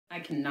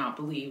cannot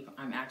believe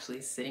I'm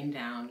actually sitting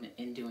down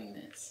and doing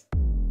this.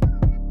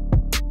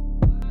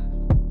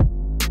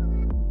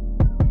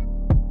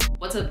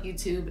 What's up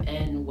YouTube,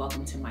 and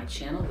welcome to my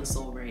channel, the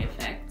SoulRae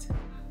Effect,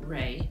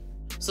 Rae.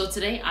 So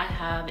today I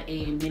have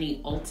a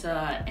mini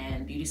Ulta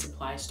and beauty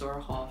supply store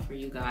haul for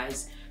you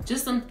guys.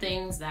 Just some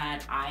things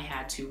that I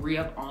had to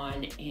re-up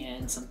on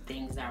and some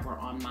things that were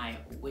on my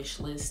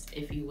wish list,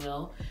 if you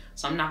will.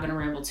 So I'm not gonna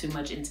ramble too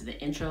much into the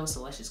intro,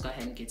 so let's just go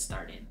ahead and get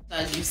started.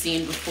 As you've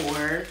seen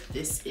before,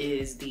 this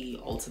is the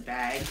Ulta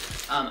bag.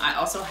 I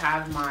also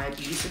have my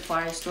beauty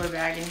supply store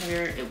bag in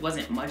here. It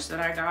wasn't much that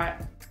I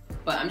got,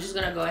 but I'm just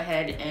gonna go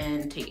ahead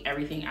and take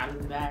everything out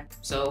of the bag.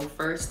 So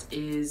first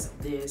is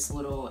this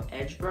little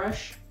edge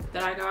brush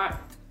that I got.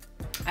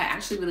 I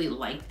actually really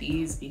like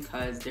these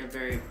because they're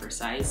very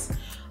precise.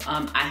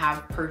 I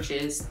have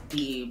purchased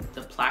the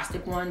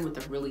plastic one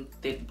with a really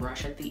thick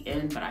brush at the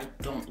end, but I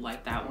don't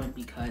like that one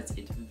because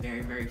it's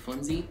very, very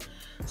flimsy.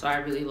 So I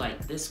really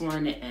like this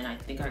one, and I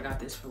think I got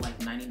this for like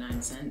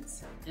 99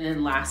 cents. And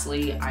then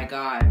lastly, I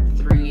got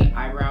 3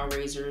 eyebrow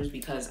razors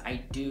because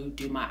I do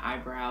my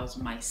eyebrows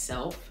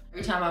myself.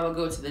 Every time I would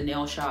go to the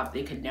nail shop,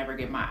 they could never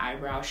get my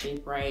eyebrow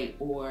shape right,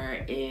 or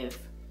if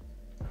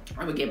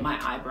I would get my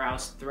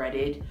eyebrows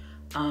threaded,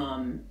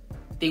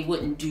 they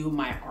wouldn't do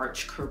my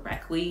arch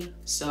correctly.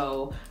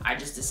 So I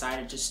just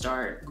decided to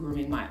start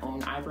grooming my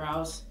own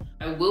eyebrows.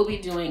 I will be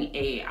doing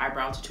a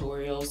eyebrow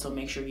tutorial, so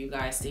make sure you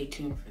guys stay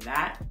tuned for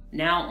that.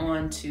 Now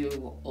on to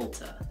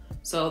Ulta.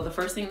 So the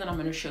first thing that I'm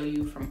going to show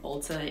you from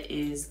Ulta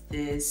is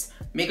this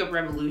Makeup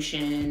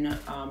Revolution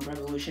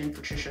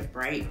Patricia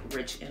Bright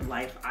Rich in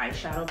Life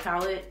eyeshadow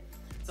palette.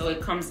 So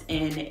it comes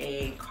in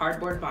a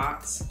cardboard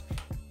box.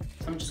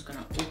 So I'm just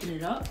gonna open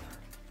it up.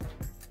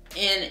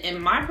 And in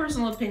my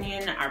personal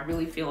opinion, I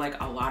really feel like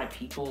a lot of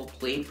people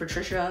played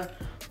Patricia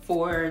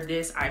for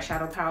this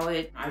eyeshadow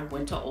palette. I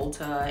went to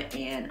Ulta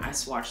and I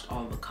swatched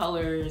all the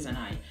colors, and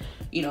I,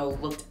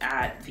 looked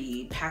at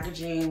the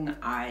packaging.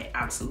 I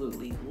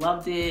absolutely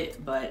loved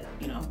it, but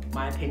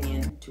my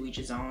opinion, to each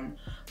his own.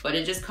 But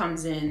it just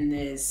comes in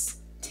this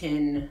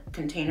tin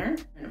container,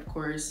 and of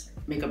course,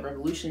 Makeup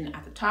Revolution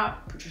at the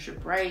top, Patricia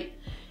Bright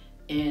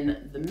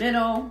in the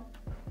middle.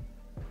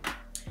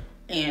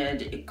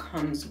 And it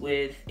comes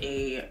with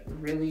a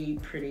really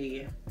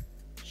pretty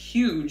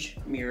huge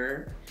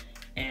mirror.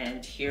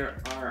 And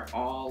here are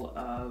all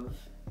of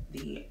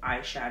the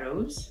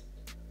eyeshadows.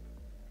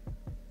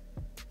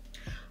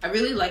 I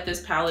really like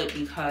this palette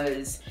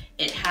because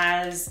it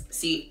has,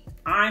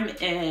 I'm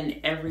an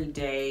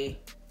everyday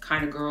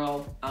kind of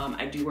girl.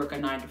 I do work a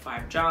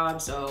 9-to-5 job,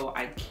 so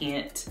I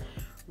can't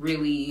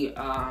really,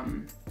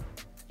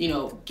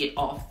 get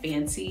all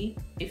fancy,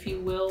 if you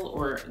will,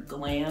 or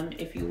glam,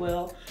 if you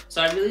will.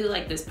 So I really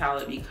like this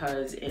palette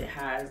because it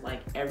has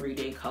like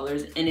everyday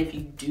colors. And if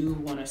you do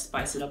want to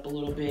spice it up a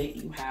little bit,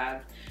 you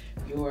have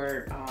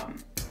your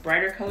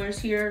brighter colors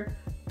here.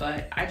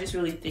 But I just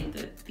really think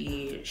that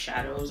the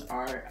shadows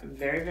are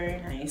very, very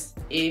nice.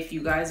 If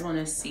you guys want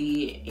to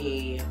see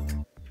a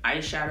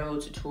eyeshadow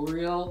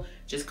tutorial,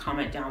 just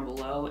comment down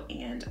below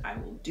and I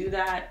will do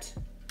that.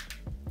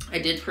 I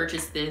did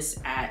purchase this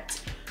at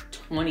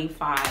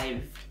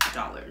 $25.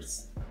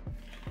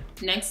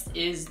 Next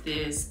is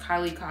this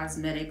Kylie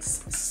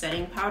Cosmetics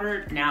setting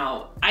powder.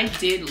 Now, I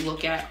did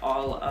look at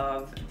all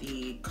of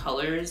the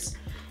colors,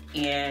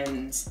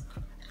 and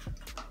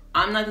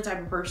I'm not the type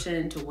of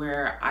person to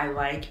where I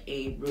like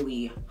a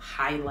really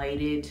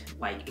highlighted,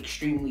 like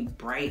extremely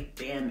bright,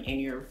 bam, in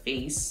your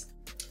face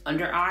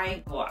under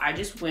eye. Well, I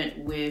just went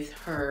with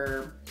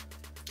her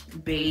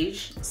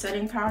beige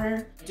setting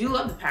powder. I do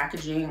love the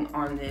packaging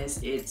on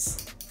this.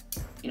 It's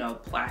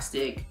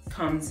plastic,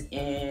 comes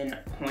in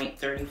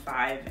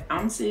 0.35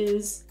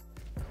 ounces,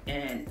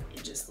 and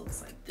it just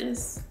looks like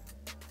this.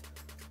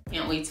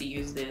 Can't wait to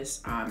use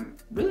this. I'm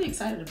really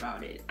excited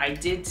about it. I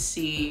did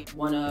see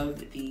one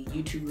of the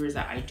YouTubers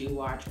that I do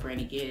watch,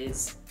 Brandy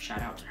Giz,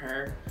 shout out to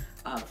her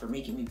for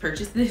making me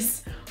purchase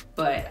this,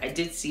 but I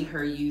did see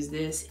her use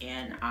this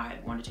and I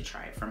wanted to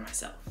try it for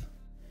myself.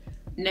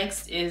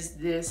 Next is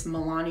this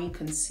Milani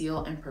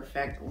Conceal and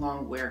Perfect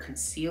Long Wear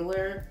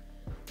Concealer.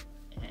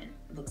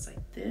 Looks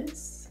like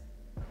this.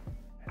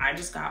 I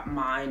just got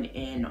mine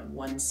in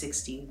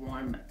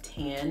 161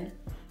 tan.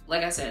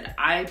 Like I said,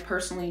 I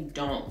personally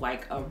don't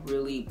like a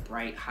really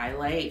bright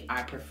highlight.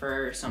 I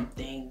prefer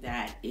something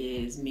that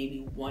is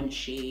maybe one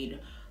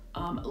shade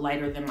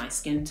lighter than my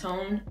skin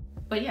tone.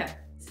 But yeah,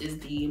 this is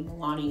the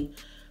Milani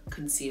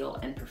Conceal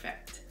and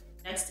Perfect.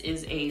 Next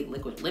is a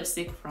liquid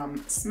lipstick from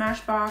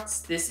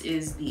Smashbox. This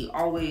is the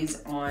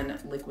Always On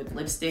liquid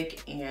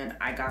lipstick, and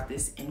I got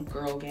this in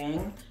Girl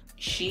Gang.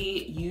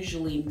 She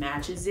usually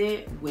matches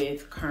it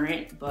with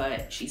Current,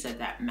 but she said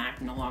that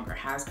MAC no longer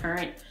has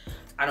Current.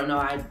 I don't know,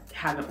 I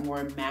haven't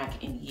worn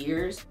MAC in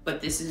years, but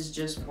this is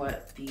just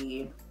what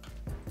the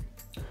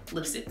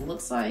lipstick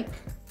looks like.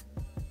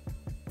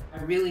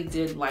 I really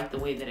did like the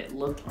way that it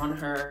looked on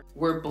her.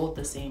 We're both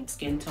the same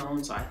skin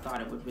tone, so I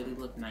thought it would really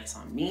look nice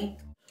on me.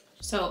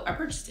 So I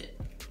purchased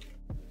it.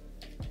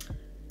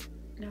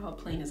 Now a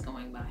plane is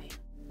going by.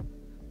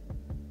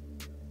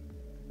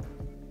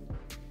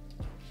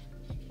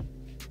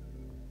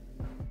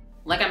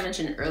 Like I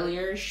mentioned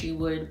earlier, she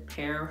would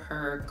pair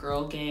her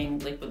Girl Gang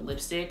liquid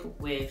lipstick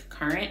with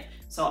Current.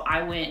 So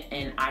I went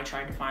and I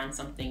tried to find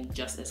something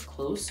just as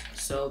close.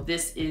 So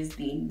this is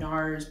the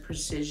NARS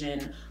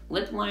Precision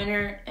Lip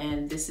Liner,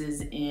 and this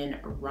is in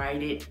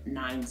Ride It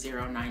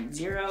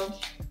 9090.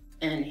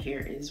 And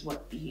here is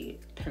what the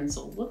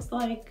pencil looks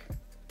like.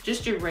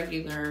 Just your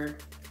regular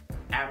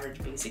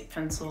average basic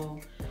pencil.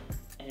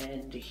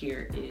 And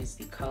here is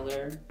the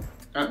color.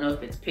 I don't know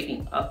if it's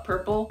picking up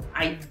purple.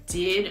 I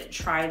did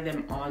try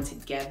them on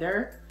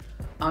together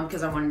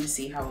because I wanted to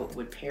see how it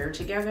would pair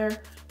together,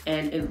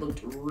 and it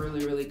looked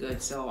really, really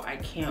good. So I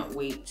can't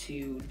wait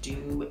to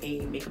do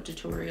a makeup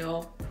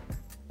tutorial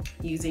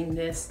using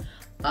this.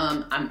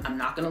 I'm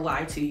not gonna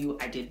lie to you,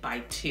 I did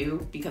buy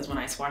two because when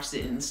I swatched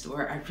it in the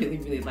store, I really,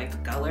 really liked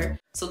the color.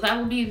 So that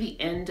will be the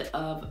end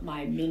of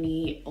my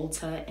mini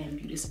Ulta and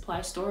beauty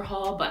supply store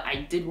haul, but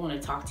I did want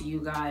to talk to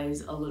you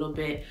guys a little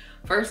bit.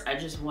 First, I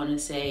just want to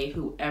say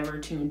whoever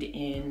tuned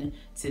in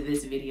to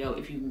this video,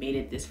 if you made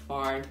it this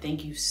far,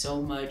 thank you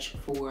so much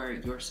for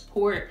your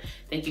support.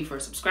 Thank you for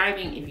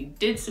subscribing. If you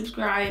did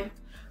subscribe,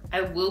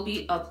 I will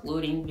be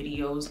uploading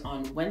videos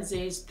on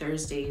Wednesdays,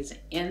 Thursdays,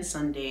 and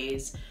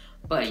Sundays.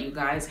 But you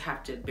guys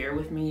have to bear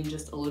with me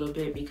just a little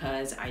bit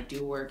because I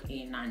do work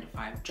a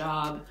 9-to-5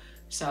 job.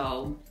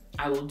 So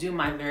I will do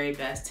my very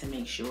best to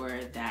make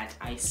sure that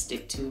I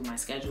stick to my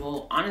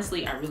schedule.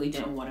 Honestly, I really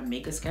didn't want to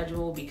make a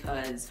schedule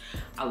because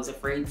I was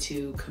afraid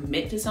to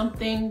commit to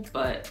something,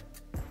 but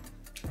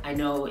I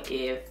know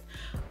if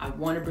I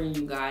want to bring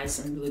you guys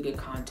some really good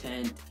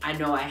content, I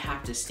know I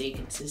have to stay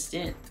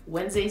consistent.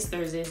 Wednesdays,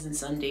 Thursdays, and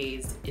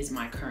Sundays is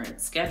my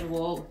current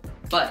schedule,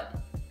 but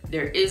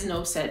there is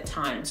no set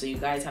time, so you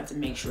guys have to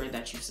make sure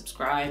that you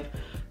subscribe.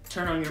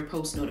 Turn on your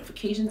post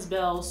notifications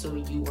bell so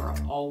you are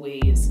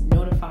always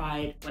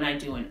notified when I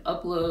do an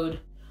upload.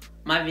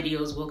 My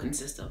videos will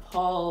consist of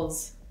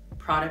hauls,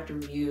 product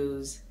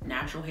reviews,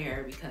 natural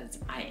hair because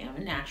I am a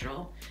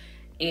natural,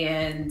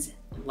 and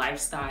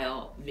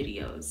lifestyle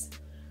videos.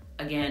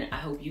 Again, I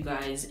hope you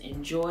guys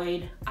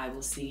enjoyed. I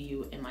will see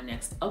you in my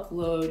next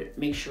upload.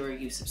 Make sure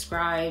you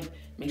subscribe,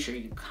 make sure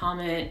you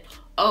comment.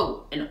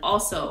 Oh, and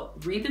also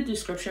read the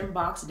description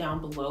box down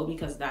below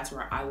because that's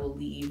where I will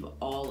leave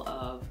all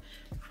of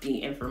the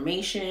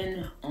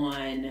information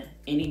on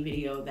any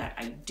video that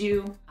I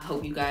do. I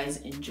hope you guys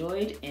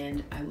enjoyed,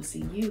 and I will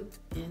see you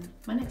in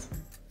my next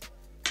one.